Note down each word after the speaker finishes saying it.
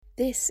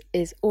This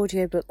is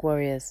Audiobook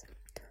Warriors.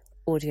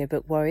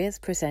 Audiobook Warriors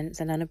presents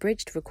an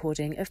unabridged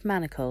recording of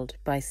Manacled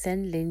by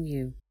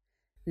Senlinyu,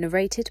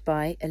 narrated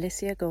by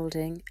Alicia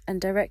Golding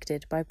and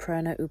directed by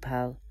Prerna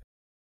Upal.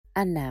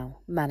 And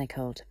now,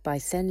 Manacled by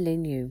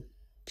Senlinyu,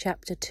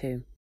 Chapter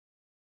 2.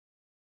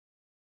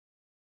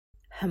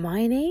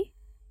 Hermione?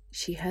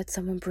 She heard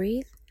someone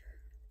breathe.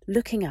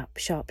 Looking up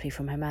sharply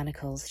from her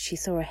manacles, she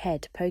saw a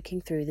head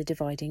poking through the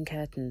dividing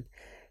curtain.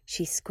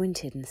 She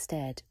squinted and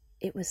stared.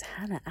 It was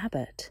Hannah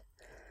Abbott.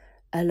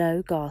 A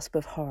low gasp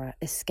of horror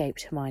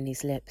escaped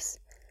Hermione's lips.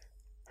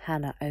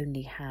 Hannah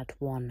only had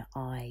one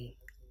eye.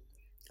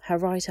 Her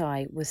right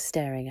eye was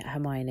staring at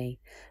Hermione,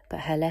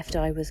 but her left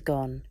eye was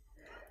gone.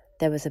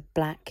 There was a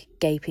black,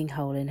 gaping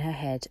hole in her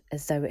head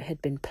as though it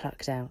had been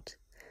plucked out.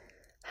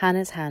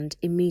 Hannah's hand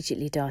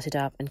immediately darted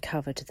up and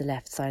covered the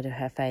left side of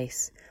her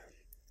face.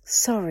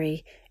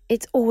 "Sorry,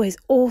 it's always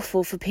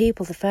awful for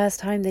people the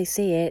first time they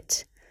see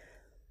it."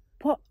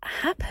 "What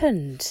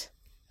happened?"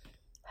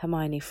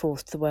 Hermione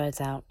forced the words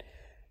out.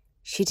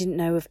 She didn't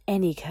know of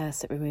any curse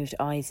that removed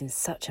eyes in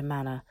such a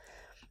manner.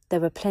 There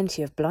were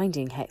plenty of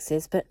blinding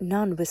hexes, but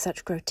none with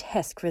such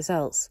grotesque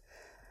results.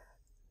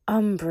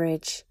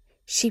 Umbridge.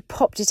 She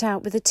popped it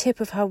out with the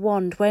tip of her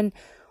wand when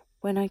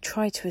I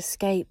tried to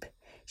escape.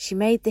 She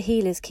made the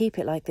healers keep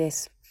it like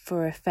this,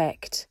 for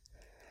effect.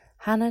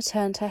 Hannah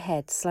turned her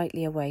head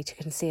slightly away to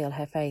conceal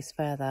her face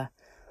further.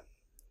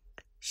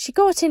 "She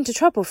got into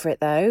trouble for it,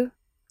 though."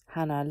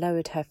 Hannah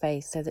lowered her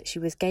face so that she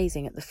was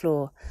gazing at the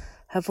floor.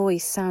 Her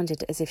voice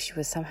sounded as if she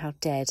was somehow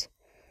dead.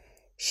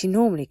 "She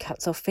normally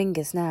cuts off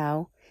fingers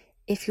now.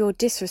 If you're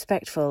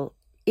disrespectful,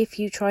 if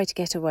you try to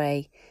get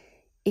away,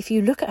 if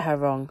you look at her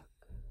wrong.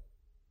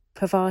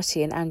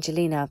 Parvati and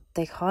Angelina,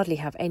 they hardly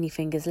have any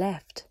fingers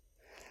left."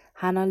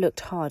 Hannah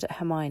looked hard at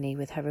Hermione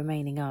with her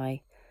remaining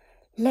eye.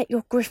 "Let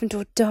your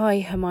Gryffindor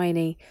die,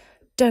 Hermione.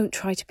 Don't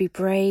try to be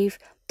brave.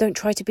 Don't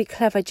try to be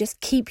clever.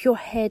 Just keep your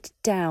head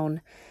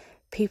down.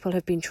 People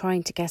have been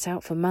trying to get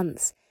out for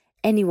months.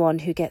 Anyone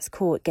who gets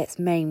caught gets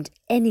maimed.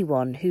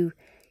 Anyone who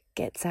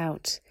gets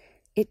out.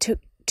 It took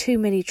too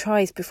many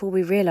tries before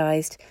we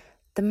realised.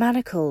 The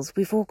manacles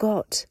we've all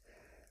got."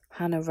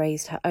 Hannah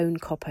raised her own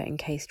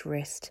copper-encased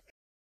wrist.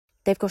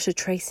 "They've got a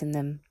trace in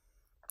them.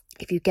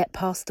 If you get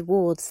past the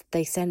wards,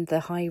 they send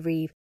the High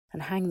Reeve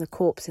and hang the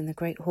corpse in the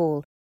Great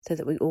Hall so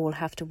that we all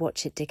have to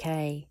watch it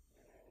decay."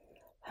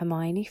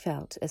 Hermione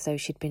felt as though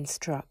she'd been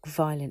struck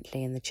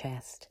violently in the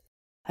chest.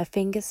 Her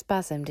fingers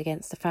spasmed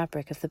against the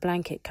fabric of the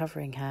blanket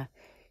covering her.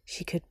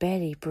 She could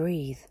barely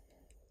breathe.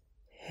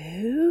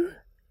 "Who?"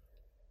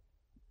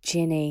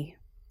 "Ginny.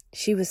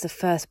 She was the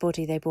first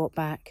body they brought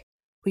back.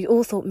 We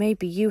all thought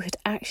maybe you had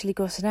actually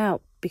gotten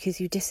out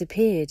because you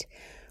disappeared.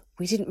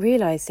 We didn't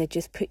realise they'd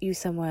just put you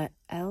somewhere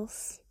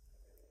else."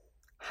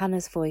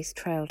 Hannah's voice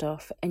trailed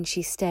off, and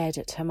she stared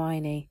at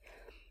Hermione.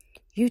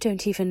 "You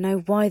don't even know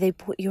why they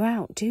brought you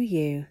out, do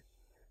you?"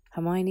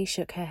 Hermione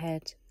shook her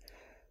head.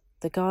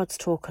 "The guards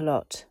talk a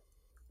lot.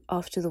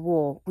 After the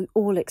war, we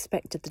all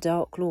expected the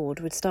Dark Lord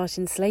would start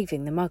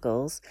enslaving the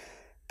Muggles,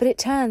 but it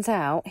turns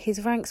out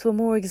his ranks were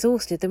more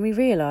exhausted than we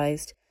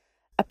realised.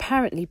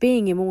 Apparently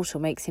being immortal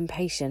makes him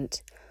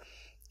patient.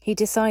 He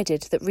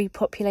decided that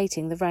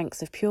repopulating the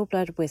ranks of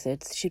pureblood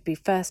wizards should be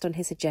first on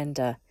his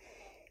agenda.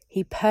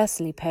 He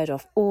personally paired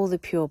off all the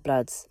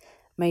purebloods,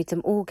 made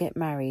them all get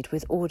married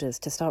with orders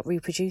to start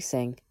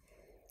reproducing."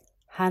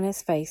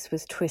 Hannah's face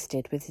was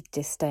twisted with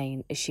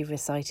disdain as she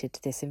recited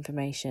this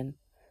information.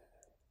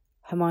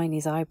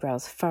 Hermione's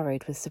eyebrows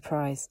furrowed with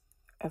surprise.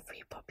 A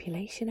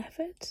repopulation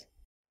effort?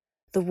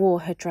 The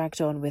war had dragged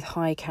on with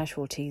high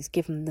casualties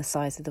given the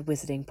size of the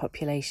wizarding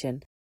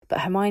population,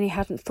 but Hermione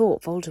hadn't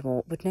thought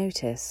Voldemort would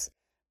notice,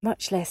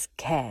 much less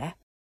care.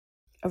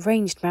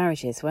 Arranged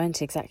marriages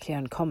weren't exactly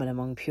uncommon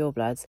among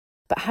purebloods,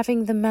 but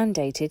having them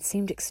mandated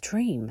seemed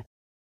extreme.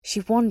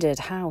 She wondered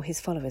how his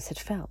followers had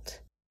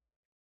felt.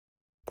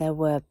 There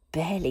were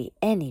barely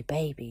any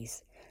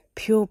babies.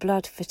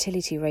 Pureblood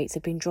fertility rates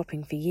had been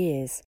dropping for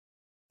years.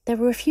 There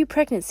were a few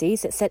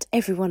pregnancies that set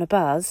everyone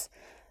abuzz.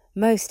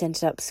 Most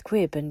ended up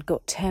squib and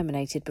got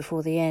terminated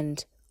before the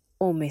end,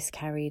 or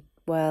miscarried.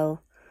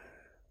 Well,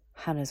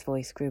 Hannah's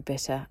voice grew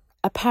bitter.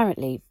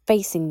 Apparently,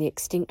 facing the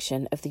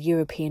extinction of the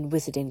European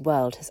wizarding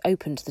world has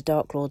opened the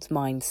Dark Lord's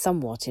mind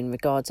somewhat in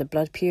regard to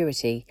blood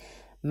purity.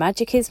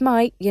 Magic is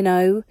might, you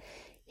know.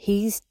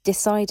 He's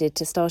decided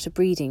to start a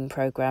breeding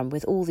programme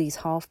with all these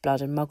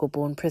half-blood and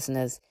muggle-born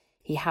prisoners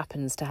he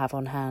happens to have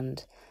on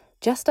hand.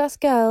 Just us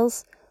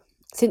girls.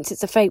 Since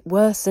it's a fate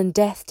worse than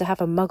death to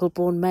have a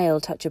muggle-born male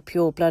touch a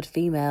pure-blood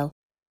female,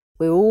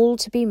 we're all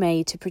to be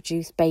made to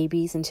produce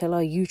babies until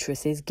our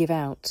uteruses give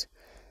out.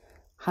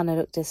 Hannah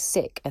looked as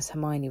sick as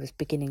Hermione was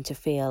beginning to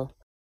feel.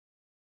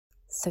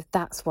 "So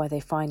that's why they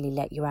finally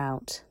let you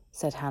out,"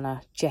 said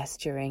Hannah,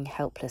 gesturing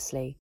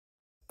helplessly.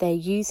 "They're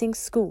using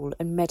school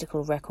and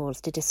medical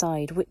records to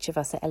decide which of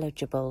us are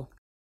eligible.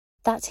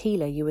 That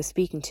healer you were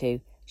speaking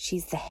to,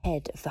 she's the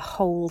head of the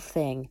whole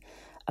thing.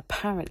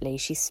 Apparently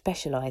she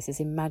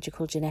specialises in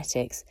magical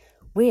genetics.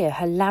 We're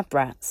her lab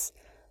rats.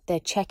 They're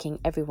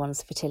checking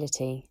everyone's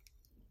fertility."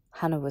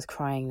 Hannah was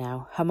crying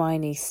now.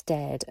 Hermione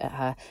stared at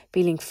her,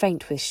 feeling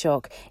faint with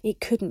shock. It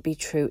couldn't be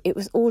true. It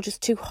was all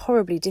just too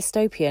horribly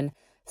dystopian.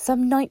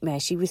 Some nightmare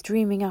she was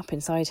dreaming up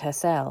inside her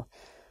cell.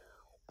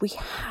 "We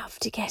have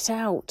to get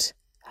out,"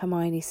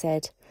 Hermione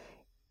said,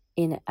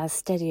 in as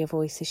steady a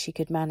voice as she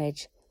could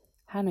manage.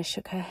 Hannah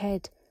shook her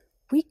head.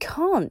 "We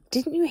can't.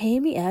 Didn't you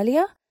hear me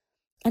earlier?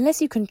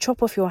 Unless you can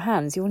chop off your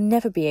hands, you'll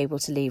never be able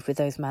to leave with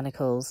those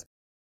manacles.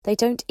 They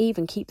don't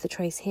even keep the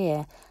trace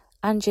here.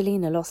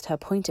 Angelina lost her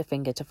pointer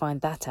finger to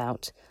find that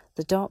out.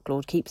 The Dark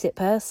Lord keeps it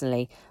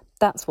personally.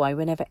 That's why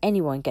whenever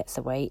anyone gets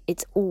away,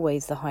 it's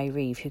always the High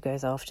Reeve who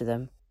goes after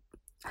them."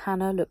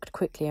 Hannah looked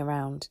quickly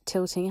around,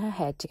 tilting her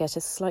head to get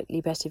a slightly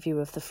better view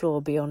of the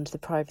floor beyond the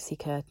privacy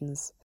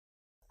curtains.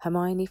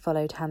 Hermione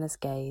followed Hannah's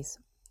gaze.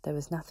 There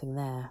was nothing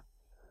there.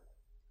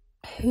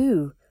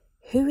 Who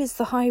is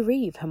the High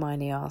Reeve?"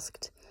 Hermione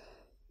asked.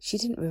 She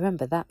didn't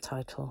remember that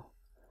title.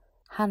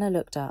 Hannah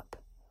looked up.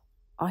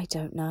 "I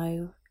don't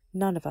know.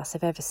 None of us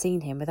have ever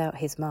seen him without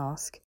his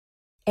mask.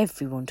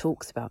 Everyone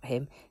talks about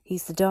him.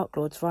 He's the Dark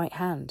Lord's right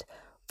hand.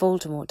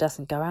 Voldemort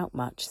doesn't go out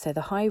much, so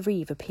the High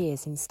Reeve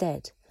appears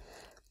instead.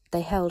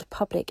 They held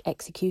public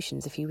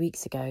executions a few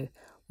weeks ago.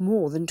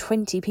 More than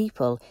 20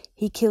 people.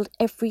 He killed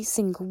every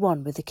single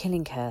one with the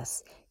killing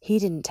curse. He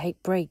didn't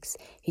take breaks.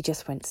 He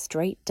just went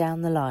straight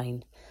down the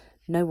line.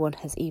 No one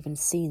has even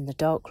seen the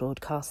Dark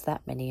Lord cast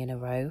that many in a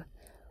row."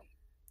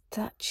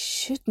 "That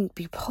shouldn't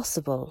be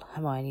possible,"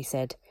 Hermione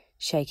said,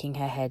 shaking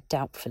her head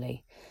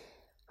doubtfully.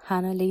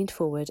 Hannah leaned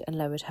forward and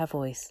lowered her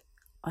voice.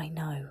 "I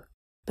know,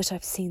 but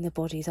I've seen the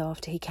bodies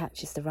after he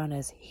catches the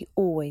runners. He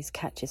always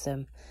catches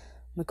them.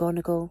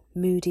 McGonagall,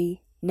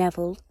 Moody,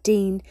 Neville,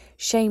 Dean,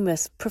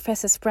 Seamus,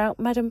 Professor Sprout,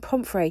 Madame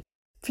Pomfrey,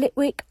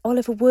 Flitwick,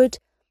 Oliver Wood.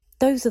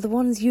 Those are the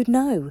ones you'd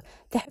know.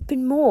 There have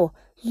been more,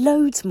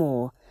 loads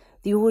more.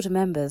 The Order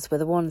members were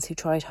the ones who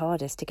tried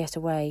hardest to get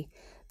away.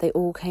 They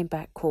all came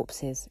back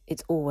corpses.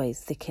 It's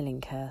always the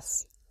killing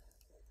curse."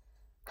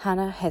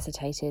 Hannah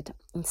hesitated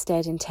and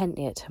stared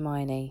intently at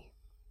Hermione.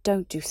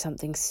 "Don't do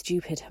something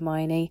stupid,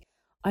 Hermione.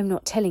 I'm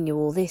not telling you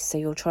all this so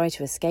you'll try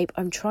to escape.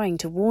 I'm trying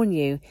to warn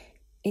you.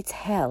 It's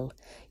hell.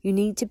 You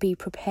need to be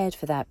prepared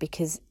for that,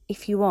 because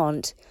if you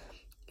aren't,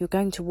 you're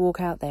going to walk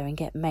out there and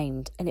get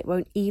maimed, and it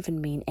won't even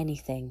mean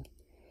anything."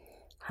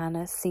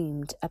 Hannah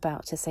seemed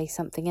about to say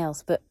something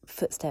else, but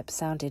footsteps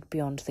sounded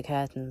beyond the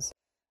curtains.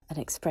 An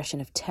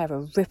expression of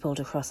terror rippled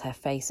across her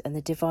face, and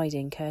the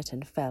dividing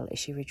curtain fell as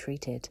she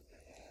retreated.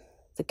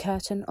 The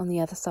curtain on the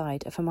other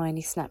side of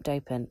Hermione snapped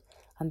open,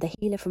 and the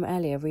healer from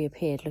earlier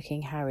reappeared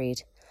looking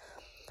harried.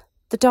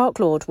 "The Dark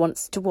Lord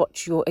wants to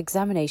watch your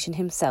examination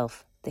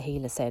himself," the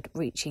healer said,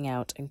 reaching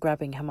out and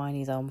grabbing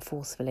Hermione's arm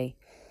forcefully.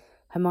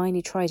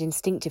 Hermione tried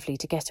instinctively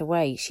to get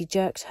away. She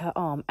jerked her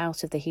arm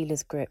out of the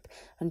healer's grip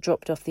and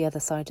dropped off the other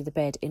side of the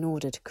bed in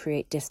order to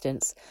create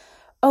distance.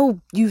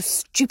 "Oh, you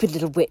stupid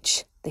little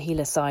witch!" the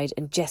healer sighed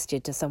and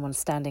gestured to someone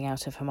standing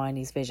out of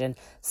Hermione's vision.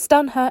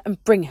 "Stun her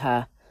and bring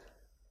her."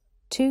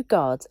 2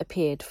 guards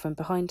appeared from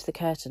behind the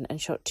curtain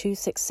and shot 2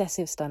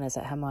 successive stunners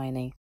at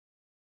Hermione.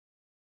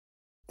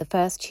 The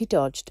first she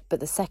dodged, but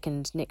the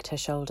second nicked her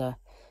shoulder.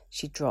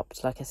 She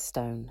dropped like a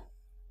stone.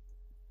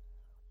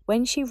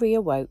 When she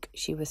reawoke,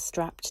 she was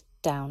strapped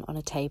down on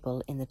a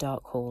table in the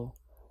dark hall.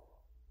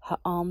 Her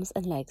arms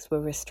and legs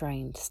were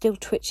restrained, still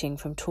twitching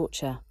from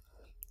torture.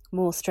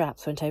 More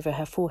straps went over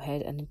her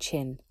forehead and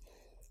chin,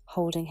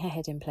 holding her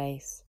head in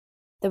place.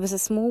 There was a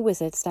small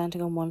wizard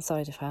standing on one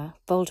side of her.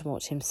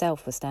 Voldemort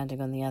himself was standing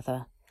on the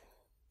other.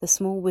 The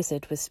small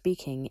wizard was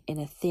speaking in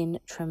a thin,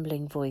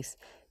 trembling voice,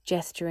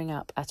 gesturing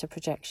up at a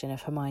projection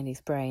of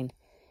Hermione's brain.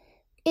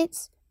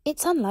 It's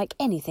unlike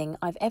anything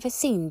I've ever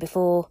seen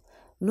before.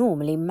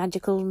 Normally,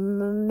 magical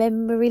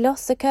memory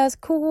loss occurs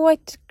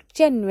quite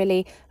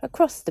generally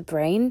across the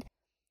brain.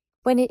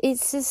 When it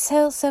is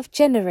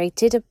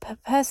self-generated, a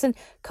person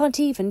can't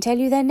even tell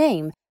you their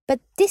name. But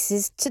this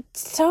is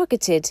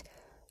targeted.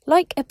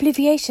 Like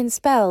obliviation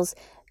spells,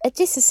 a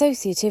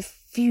dissociative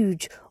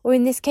fugue, or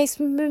in this case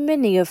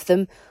many of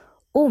them,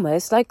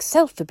 almost like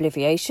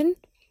self-obliviation.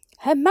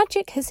 Her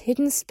magic has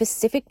hidden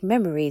specific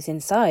memories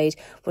inside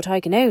what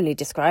I can only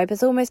describe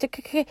as almost a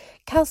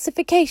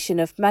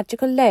calcification of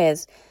magical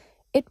layers.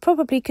 It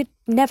probably could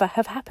never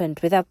have happened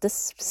without the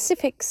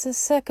specific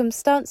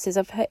circumstances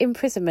of her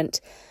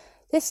imprisonment.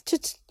 This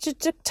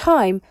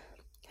time,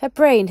 her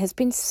brain has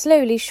been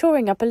slowly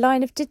shoring up a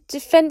line of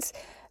defence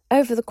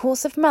over the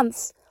course of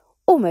months,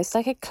 almost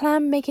like a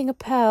clam making a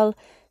pearl.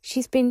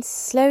 She's been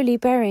slowly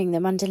burying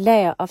them under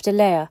layer after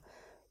layer.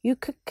 You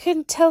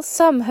can tell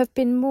some have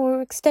been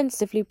more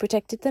extensively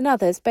protected than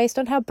others based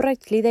on how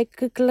brightly they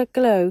could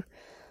glow.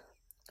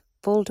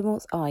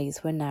 Voldemort's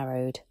eyes were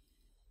narrowed.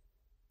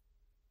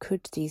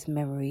 Could these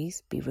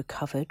memories be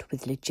recovered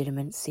with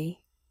legitimacy?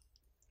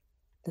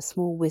 The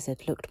small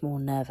wizard looked more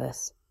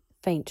nervous.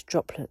 Faint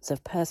droplets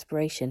of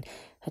perspiration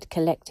had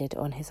collected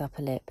on his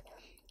upper lip.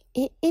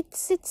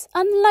 It's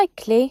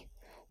unlikely.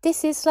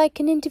 This is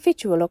like an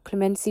individual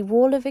occlumency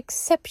wall of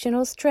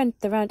exceptional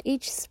strength around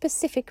each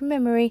specific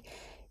memory.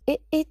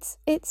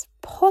 It's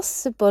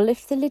possible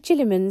if the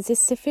Legilimens is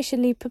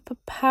sufficiently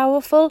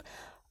powerful.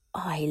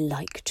 I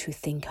like to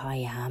think I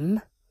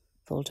am,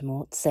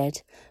 Voldemort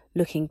said,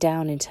 looking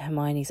down into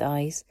Hermione's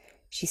eyes.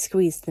 She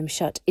squeezed them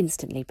shut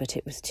instantly, but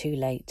it was too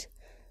late.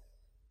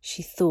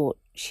 She thought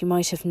she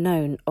might have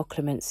known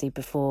occlumency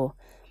before.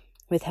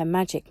 With her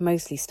magic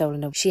mostly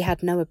stolen away, she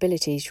had no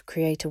ability to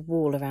create a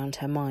wall around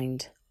her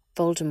mind.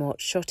 Voldemort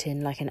shot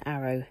in like an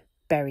arrow,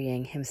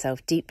 burying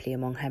himself deeply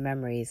among her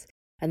memories,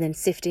 and then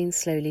sifting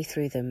slowly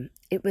through them.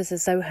 It was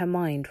as though her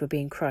mind were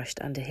being crushed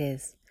under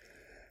his.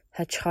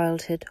 Her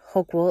childhood,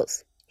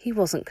 Hogwarts, he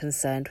wasn't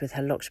concerned with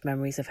her locked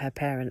memories of her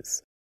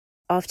parents.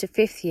 After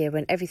 5th year,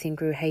 when everything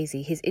grew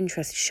hazy, his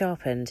interest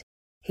sharpened.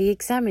 He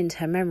examined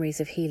her memories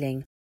of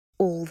healing.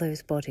 All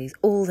those bodies,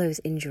 all those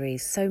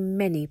injuries, so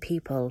many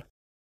people.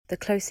 The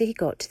closer he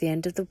got to the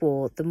end of the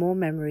war, the more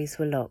memories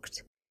were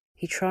locked.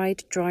 He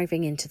tried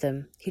driving into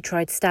them. He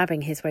tried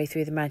stabbing his way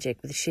through the magic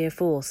with sheer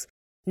force.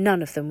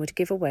 None of them would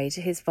give way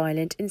to his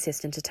violent,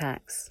 insistent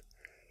attacks.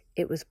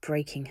 It was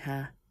breaking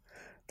her.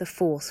 The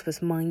force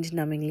was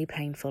mind-numbingly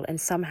painful, and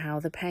somehow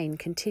the pain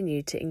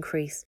continued to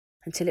increase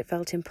until it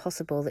felt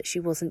impossible that she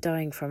wasn't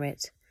dying from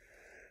it.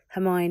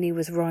 Hermione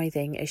was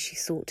writhing as she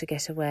sought to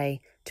get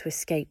away, to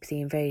escape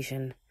the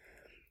invasion.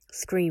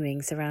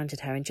 Screaming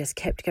surrounded her and just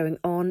kept going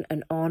on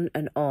and on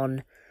and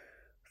on.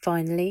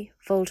 Finally,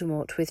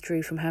 Voldemort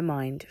withdrew from her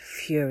mind,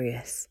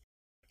 furious.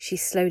 She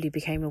slowly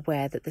became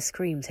aware that the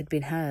screams had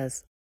been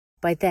hers.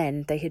 By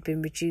then, they had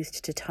been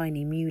reduced to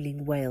tiny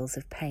mewling wails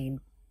of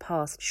pain,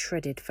 past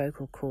shredded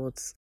vocal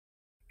cords.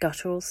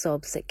 Guttural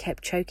sobs that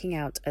kept choking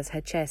out as her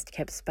chest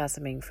kept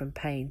spasming from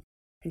pain,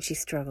 and she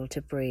struggled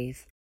to breathe.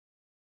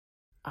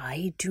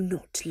 I do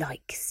not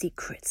like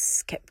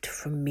secrets kept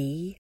from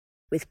me.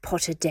 With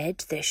Potter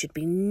dead, there should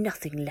be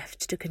nothing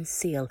left to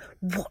conceal.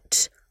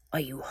 What are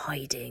you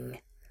hiding?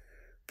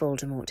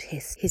 Voldemort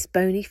hissed. His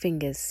bony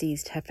fingers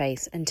seized her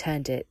face and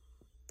turned it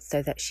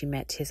so that she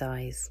met his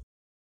eyes.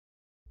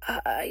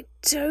 I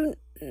don't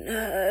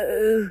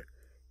know,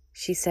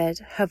 she said.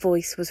 Her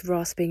voice was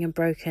rasping and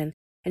broken,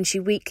 and she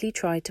weakly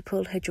tried to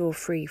pull her jaw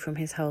free from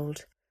his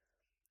hold.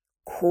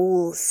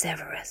 Call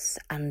Severus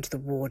and the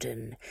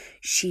Warden.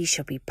 She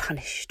shall be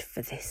punished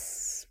for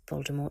this,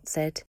 Voldemort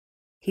said.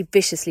 He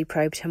viciously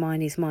probed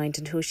Hermione's mind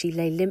until she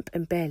lay limp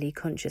and barely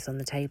conscious on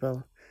the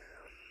table.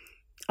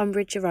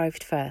 Umbridge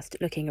arrived first,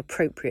 looking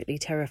appropriately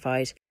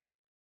terrified.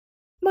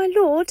 My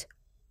lord,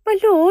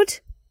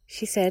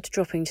 she said,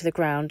 dropping to the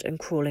ground and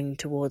crawling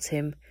towards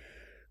him.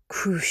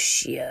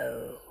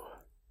 Crucio.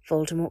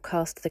 Voldemort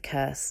cast the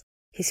curse,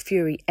 his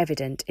fury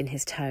evident in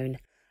his tone.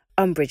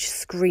 Umbridge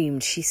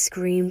screamed. She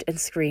screamed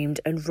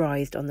and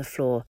writhed on the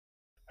floor.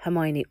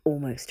 Hermione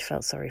almost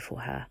felt sorry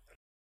for her.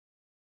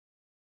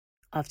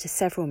 After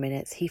several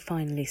minutes, he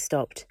finally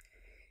stopped.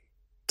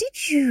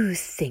 Did you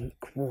think,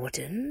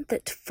 Warden,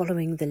 that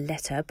following the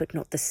letter but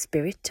not the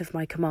spirit of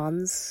my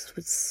commands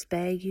would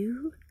spare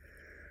you?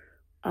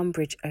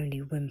 Umbridge only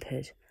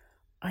whimpered.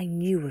 I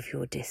knew of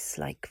your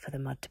dislike for the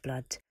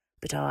mudblood,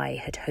 but I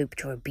had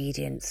hoped your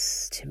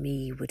obedience to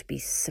me would be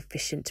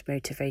sufficient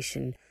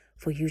motivation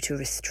for you to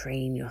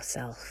restrain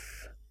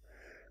yourself.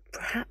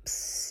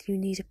 Perhaps you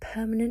need a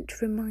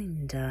permanent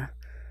reminder.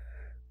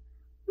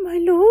 My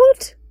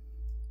lord?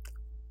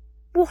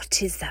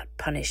 What is that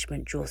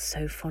punishment you're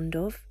so fond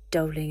of,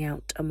 doling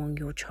out among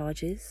your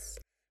charges?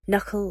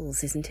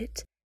 Knuckles, isn't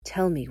it?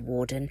 Tell me,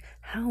 Warden,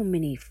 how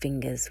many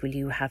fingers will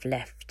you have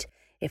left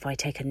if I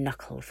take a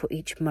knuckle for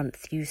each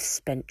month you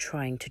spent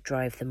trying to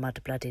drive the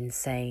mudblood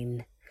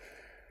insane?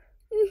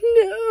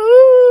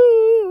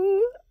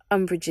 No!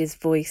 Umbridge's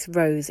voice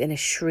rose in a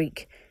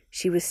shriek.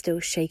 She was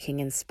still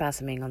shaking and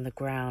spasming on the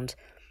ground.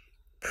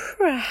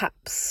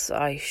 Perhaps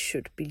I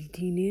should be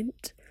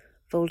lenient,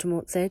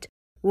 Voldemort said,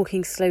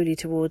 walking slowly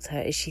towards her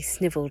as she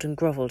snivelled and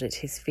grovelled at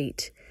his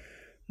feet.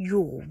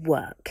 Your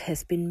work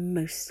has been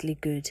mostly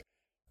good.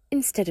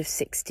 Instead of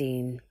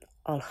 16,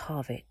 I'll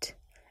halve it.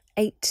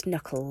 8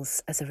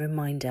 knuckles as a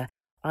reminder.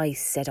 I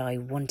said I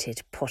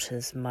wanted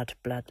Potter's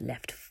mudblood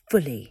left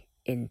fully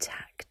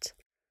intact.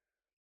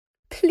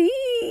 Please!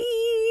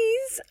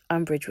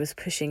 Umbridge was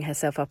pushing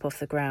herself up off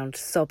the ground,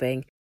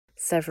 sobbing.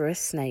 Severus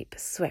Snape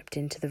swept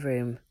into the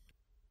room.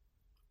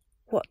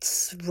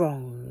 What's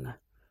wrong?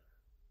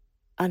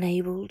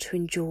 Unable to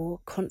endure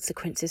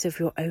consequences of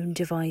your own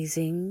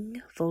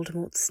devising,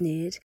 Voldemort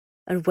sneered,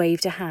 and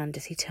waved a hand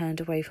as he turned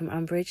away from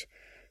Umbridge.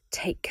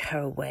 Take her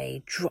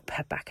away, drop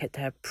her back at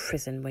her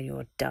prison when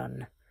you're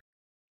done.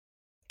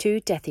 2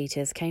 Death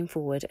Eaters came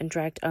forward and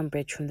dragged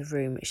Umbridge from the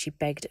room as she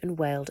begged and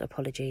wailed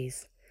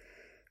apologies.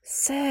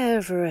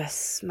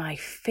 Severus, my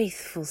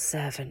faithful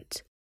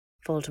servant,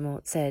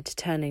 Voldemort said,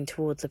 turning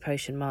towards the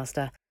potion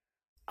master.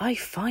 I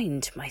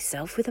find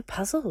myself with a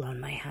puzzle on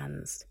my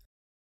hands.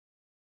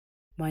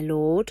 My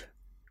lord,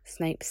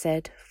 Snape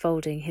said,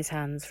 folding his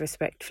hands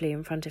respectfully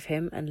in front of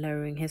him and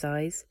lowering his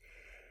eyes.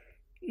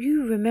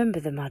 You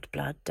remember the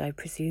mudblood, I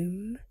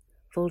presume?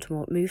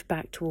 Voldemort moved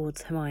back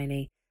towards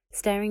Hermione,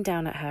 staring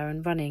down at her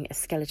and running a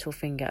skeletal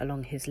finger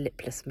along his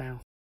lipless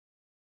mouth.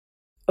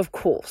 Of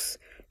course.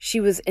 She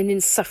was an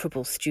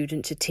insufferable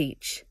student to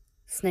teach.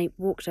 Snape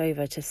walked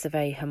over to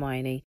survey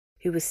Hermione,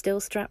 who was still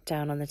strapped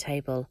down on the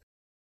table.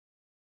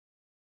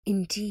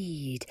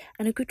 Indeed,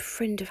 and a good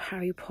friend of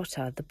Harry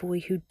Potter, the boy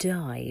who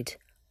died,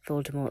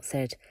 Voldemort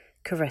said,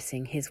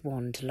 caressing his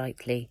wand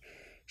lightly.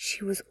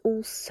 She was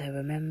also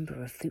a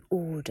member of the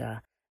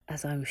Order,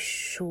 as I'm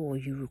sure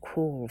you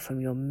recall from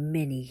your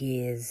many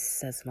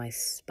years as my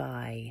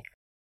spy.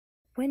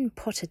 When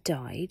Potter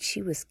died,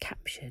 she was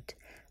captured,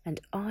 and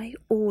I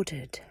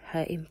ordered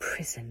her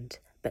imprisoned,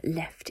 but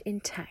left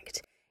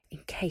intact in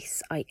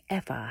case I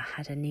ever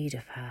had a need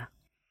of her.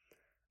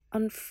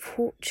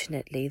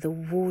 Unfortunately, the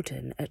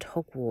warden at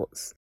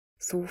Hogwarts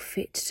saw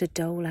fit to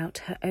dole out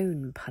her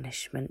own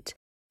punishment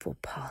for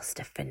past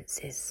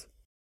offences.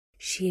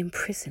 She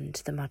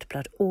imprisoned the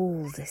Mudblood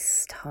all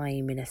this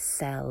time in a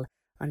cell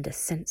under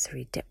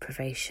sensory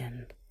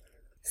deprivation.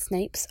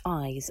 Snape's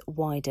eyes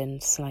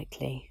widened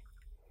slightly.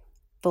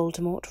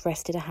 Voldemort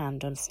rested a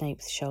hand on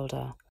Snape's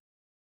shoulder.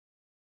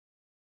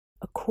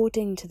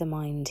 According to the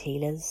mind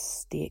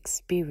healers, the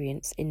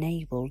experience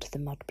enabled the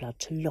Mudblood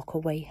to lock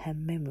away her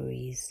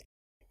memories,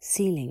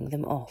 sealing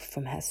them off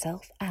from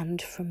herself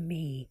and from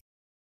me.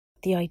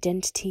 The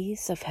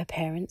identities of her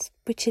parents,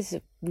 which is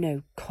of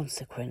no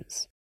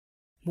consequence.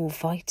 More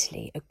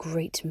vitally, a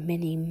great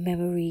many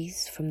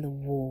memories from the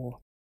war,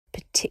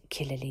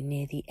 particularly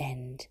near the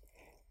end.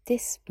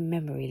 This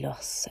memory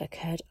loss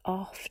occurred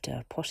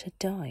after Potter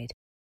died,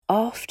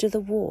 after the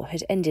war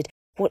had ended.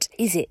 What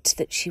is it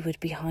that she would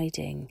be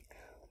hiding?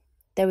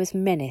 There was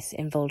menace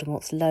in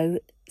Voldemort's low,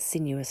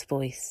 sinuous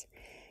voice.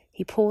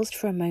 He paused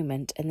for a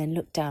moment and then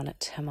looked down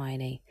at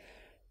Hermione.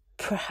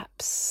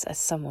 Perhaps, as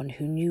someone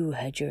who knew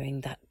her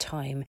during that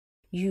time,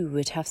 you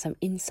would have some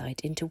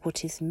insight into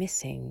what is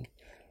missing.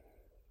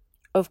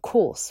 Of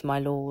course, my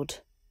lord.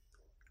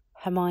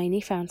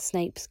 Hermione found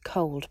Snape's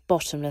cold,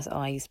 bottomless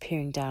eyes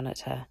peering down at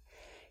her.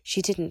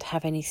 She didn't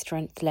have any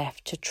strength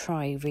left to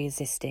try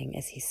resisting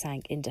as he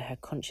sank into her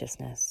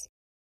consciousness.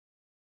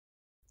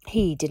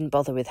 He didn't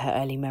bother with her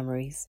early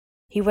memories.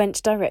 He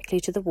went directly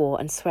to the war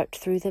and swept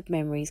through the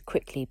memories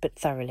quickly but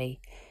thoroughly.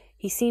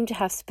 He seemed to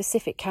have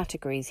specific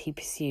categories he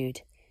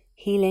pursued: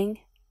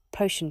 healing,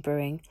 potion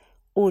brewing,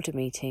 order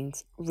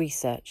meetings,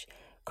 research,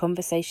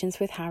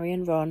 conversations with Harry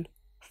and Ron,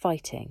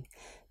 fighting,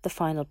 the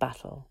final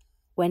battle.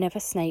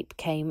 Whenever Snape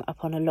came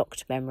upon a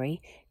locked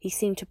memory, he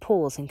seemed to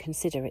pause and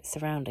consider its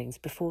surroundings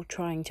before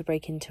trying to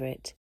break into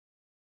it.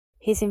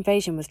 His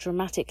invasion was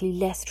dramatically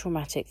less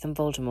traumatic than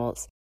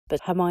Voldemort's,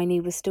 but Hermione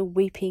was still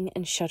weeping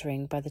and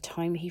shuddering by the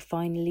time he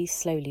finally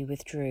slowly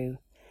withdrew,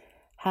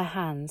 her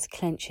hands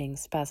clenching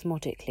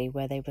spasmodically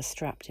where they were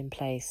strapped in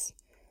place.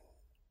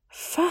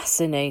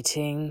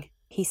 Fascinating,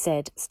 he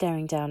said,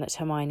 staring down at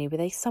Hermione with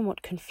a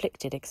somewhat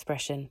conflicted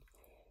expression.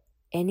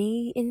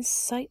 Any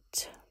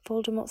insight?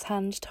 Voldemort's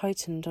hand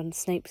tightened on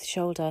Snape's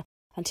shoulder,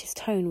 and his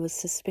tone was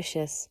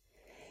suspicious.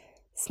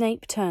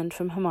 Snape turned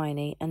from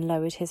Hermione and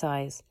lowered his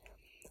eyes.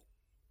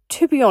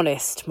 To be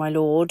honest, my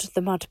lord,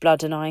 the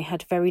Mudblood and I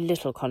had very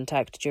little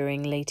contact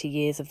during later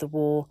years of the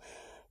war.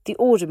 The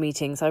order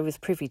meetings I was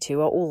privy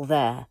to are all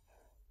there.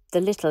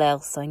 The little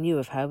else I knew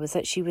of her was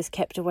that she was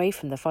kept away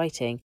from the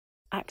fighting,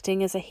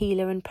 acting as a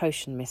healer and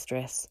potion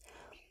mistress.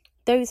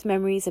 Those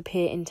memories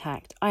appear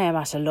intact. I am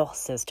at a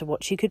loss as to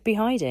what she could be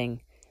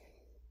hiding.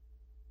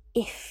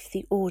 If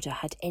the Order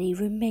had any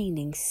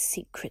remaining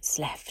secrets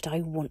left,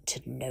 I want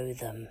to know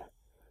them,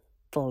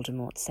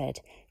 Voldemort said,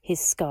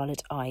 his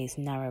scarlet eyes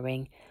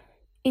narrowing.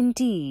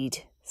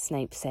 Indeed,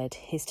 Snape said,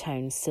 his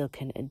tone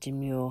silken and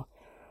demure.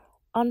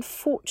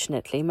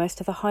 Unfortunately,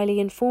 most of the highly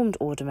informed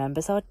Order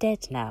members are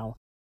dead now,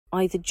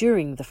 either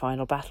during the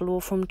final battle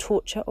or from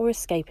torture or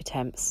escape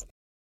attempts.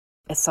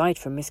 Aside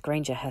from Miss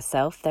Granger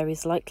herself, there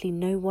is likely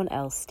no one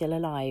else still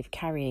alive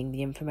carrying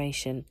the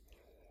information.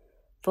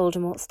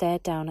 Voldemort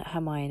stared down at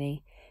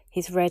Hermione.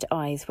 His red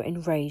eyes were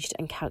enraged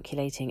and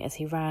calculating as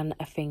he ran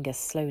a finger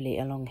slowly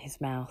along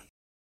his mouth.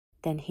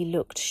 Then he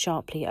looked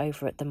sharply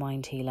over at the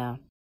mind healer.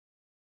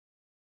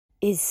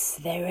 Is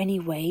there any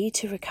way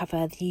to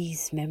recover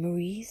these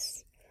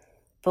memories?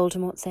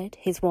 Voldemort said,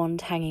 his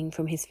wand hanging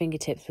from his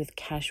fingertips with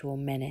casual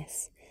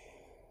menace.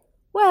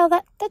 Well,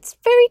 that's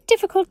very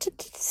difficult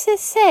to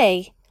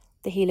say,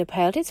 the healer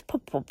paled. It's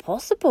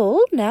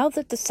possible, now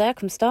that the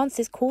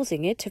circumstances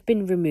causing it have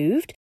been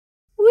removed.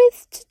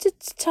 With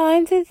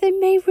time, they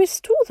may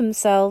restore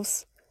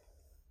themselves.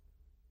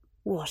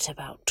 What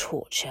about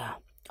torture?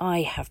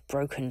 I have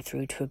broken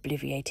through to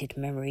obliviated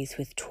memories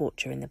with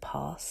torture in the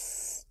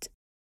past.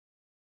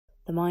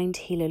 The mind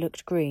healer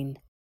looked green.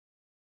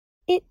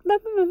 It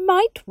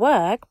might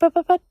work, but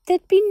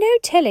there'd be no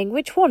telling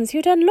which ones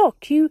you'd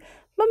unlock. You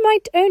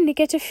might only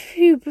get a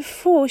few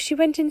before she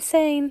went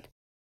insane.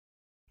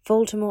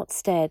 Voldemort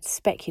stared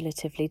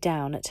speculatively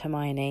down at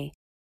Hermione.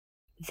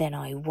 Then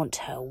I want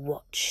her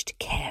watched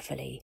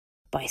carefully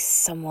by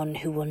someone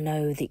who will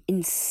know the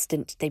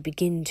instant they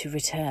begin to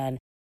return.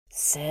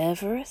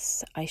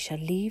 Severus, I shall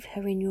leave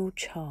her in your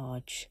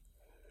charge.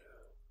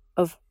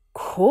 Of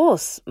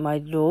course, my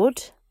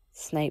lord,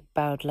 Snape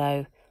bowed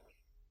low.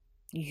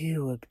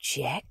 You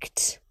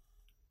object?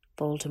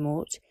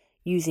 Voldemort,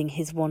 using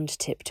his wand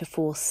tip to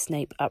force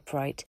Snape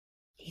upright.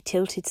 He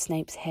tilted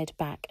Snape's head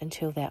back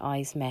until their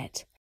eyes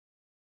met.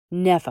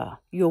 "Never.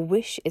 Your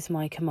wish is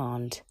my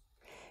command."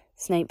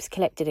 Snape's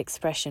collected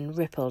expression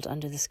rippled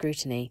under the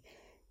scrutiny.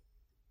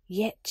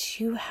 "Yet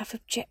you have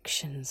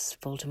objections,"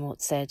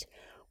 Voldemort said,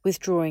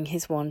 withdrawing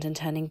his wand and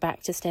turning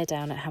back to stare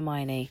down at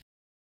Hermione.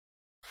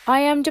 "I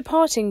am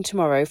departing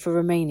tomorrow for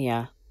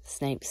Romania,"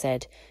 Snape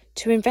said,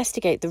 "to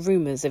investigate the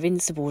rumours of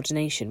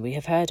insubordination we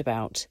have heard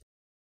about.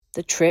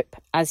 The trip,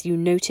 as you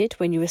noted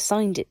when you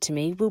assigned it to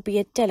me, will be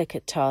a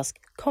delicate task,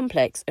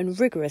 complex and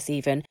rigorous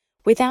even,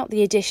 without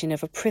the addition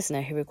of a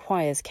prisoner who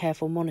requires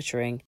careful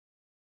monitoring.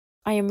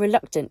 I am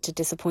reluctant to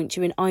disappoint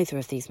you in either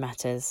of these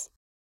matters."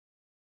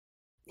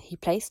 He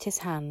placed his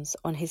hands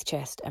on his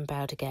chest and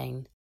bowed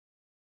again.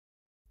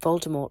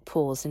 Voldemort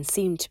paused and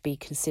seemed to be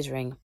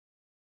considering.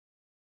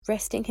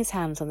 Resting his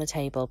hands on the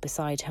table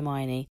beside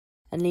Hermione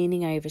and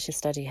leaning over to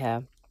study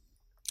her,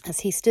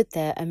 as he stood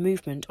there, a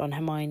movement on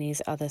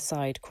Hermione's other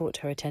side caught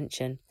her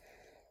attention.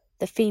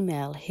 The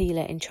female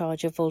healer in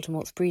charge of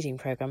Voldemort's breeding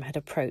program had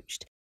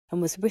approached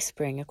and was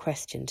whispering a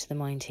question to the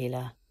mind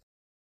healer.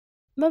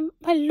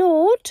 My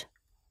lord,"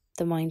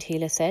 the mind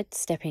healer said,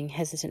 stepping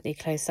hesitantly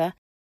closer,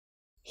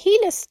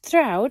 "Healer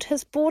Stroud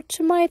has brought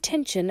to my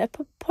attention a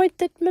point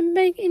that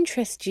may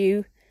interest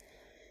you."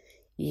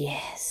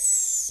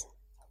 "Yes."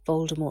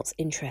 Voldemort's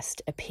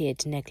interest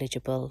appeared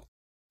negligible.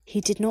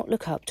 He did not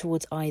look up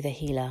towards either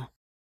healer.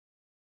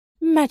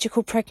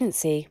 "Magical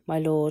pregnancy, my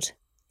lord,"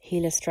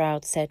 Healer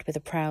Stroud said with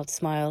a proud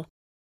smile.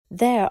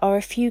 "There are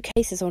a few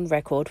cases on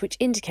record which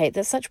indicate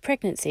that such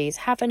pregnancies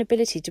have an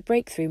ability to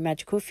break through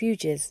magical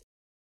fuges.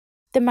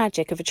 The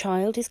magic of a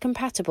child is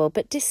compatible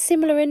but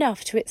dissimilar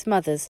enough to its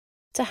mother's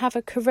to have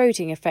a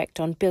corroding effect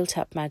on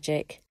built-up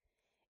magic.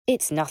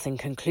 It's nothing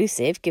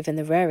conclusive given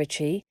the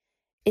rarity.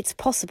 It's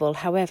possible,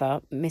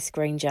 however, Miss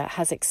Granger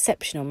has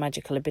exceptional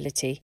magical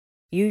ability.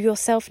 You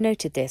yourself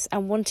noted this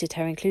and wanted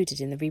her included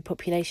in the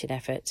repopulation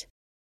effort.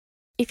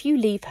 If you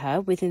leave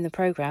her within the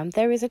program,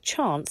 there is a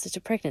chance that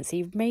a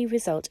pregnancy may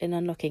result in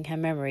unlocking her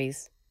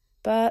memories.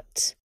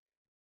 But..."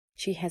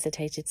 She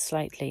hesitated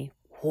slightly.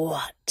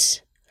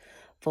 "What?"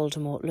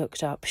 Voldemort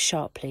looked up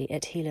sharply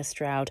at Healer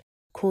Stroud,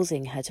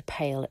 causing her to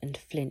pale and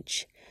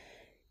flinch.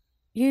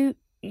 You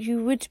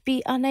would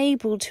be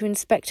unable to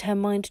inspect her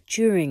mind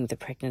during the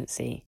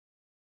pregnancy,"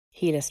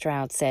 Healer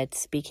Stroud said,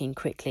 speaking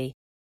quickly.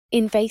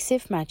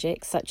 "Invasive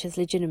magic, such as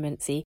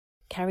legitimacy,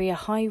 carry a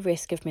high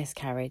risk of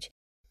miscarriage.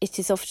 It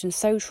is often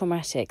so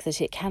traumatic that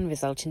it can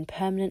result in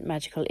permanent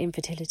magical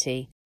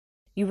infertility.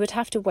 You would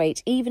have to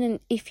wait,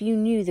 even if you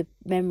knew the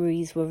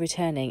memories were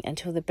returning,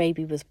 until the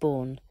baby was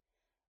born.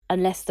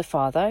 Unless the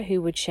father,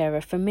 who would share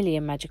a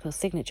familiar magical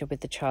signature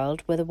with the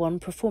child, were the one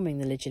performing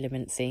the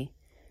legitimacy."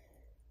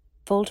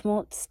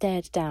 Voldemort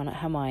stared down at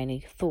Hermione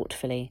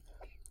thoughtfully,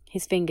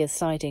 his fingers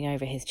sliding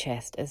over his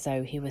chest as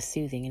though he were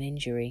soothing an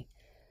injury.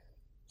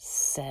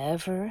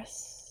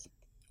 "Severus,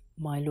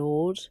 my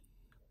lord,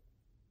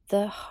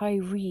 the High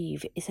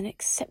Reeve is an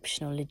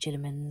exceptional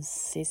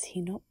legilimens, is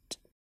he not?"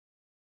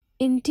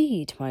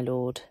 "Indeed, my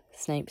lord,"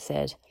 Snape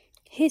said.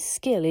 "His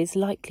skill is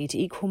likely to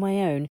equal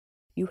my own.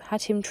 You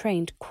had him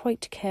trained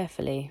quite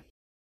carefully."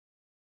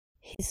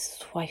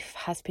 "His wife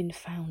has been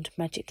found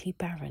magically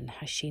barren,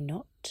 has she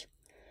not?"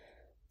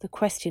 The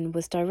question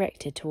was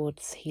directed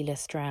towards Healer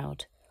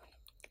Stroud.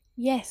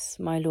 "Yes,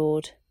 my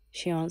lord,"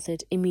 she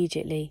answered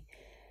immediately.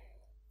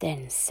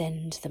 "Then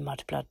send the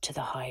mudblood to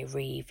the High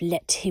Reeve.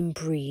 Let him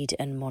breed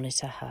and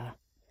monitor her."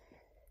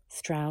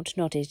 Stroud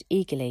nodded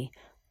eagerly.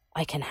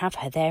 "I can have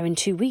her there in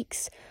 2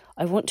 weeks.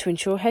 I want to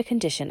ensure her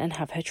condition and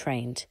have her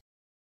trained."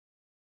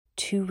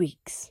 2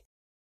 weeks.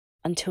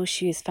 Until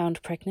she is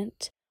found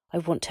pregnant, I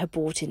want her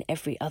brought in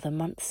every other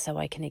month so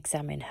I can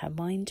examine her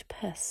mind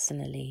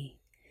personally.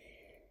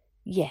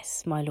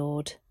 "Yes, my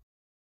lord."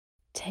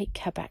 "Take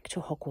her back to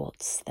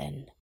Hogwarts,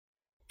 then."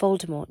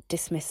 Voldemort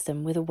dismissed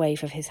them with a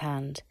wave of his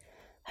hand.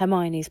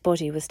 Hermione's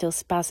body was still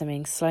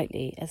spasming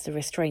slightly as the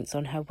restraints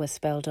on her were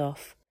spelled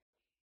off.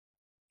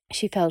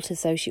 She felt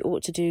as though she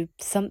ought to do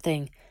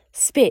something,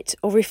 spit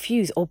or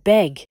refuse or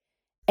beg,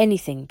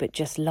 anything but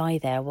just lie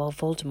there while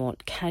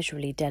Voldemort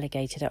casually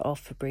delegated her off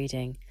for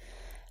breeding.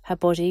 Her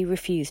body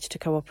refused to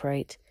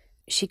cooperate.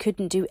 She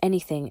couldn't do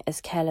anything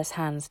as careless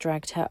hands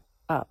dragged her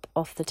up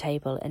off the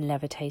table and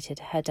levitated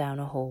her down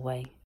a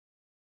hallway.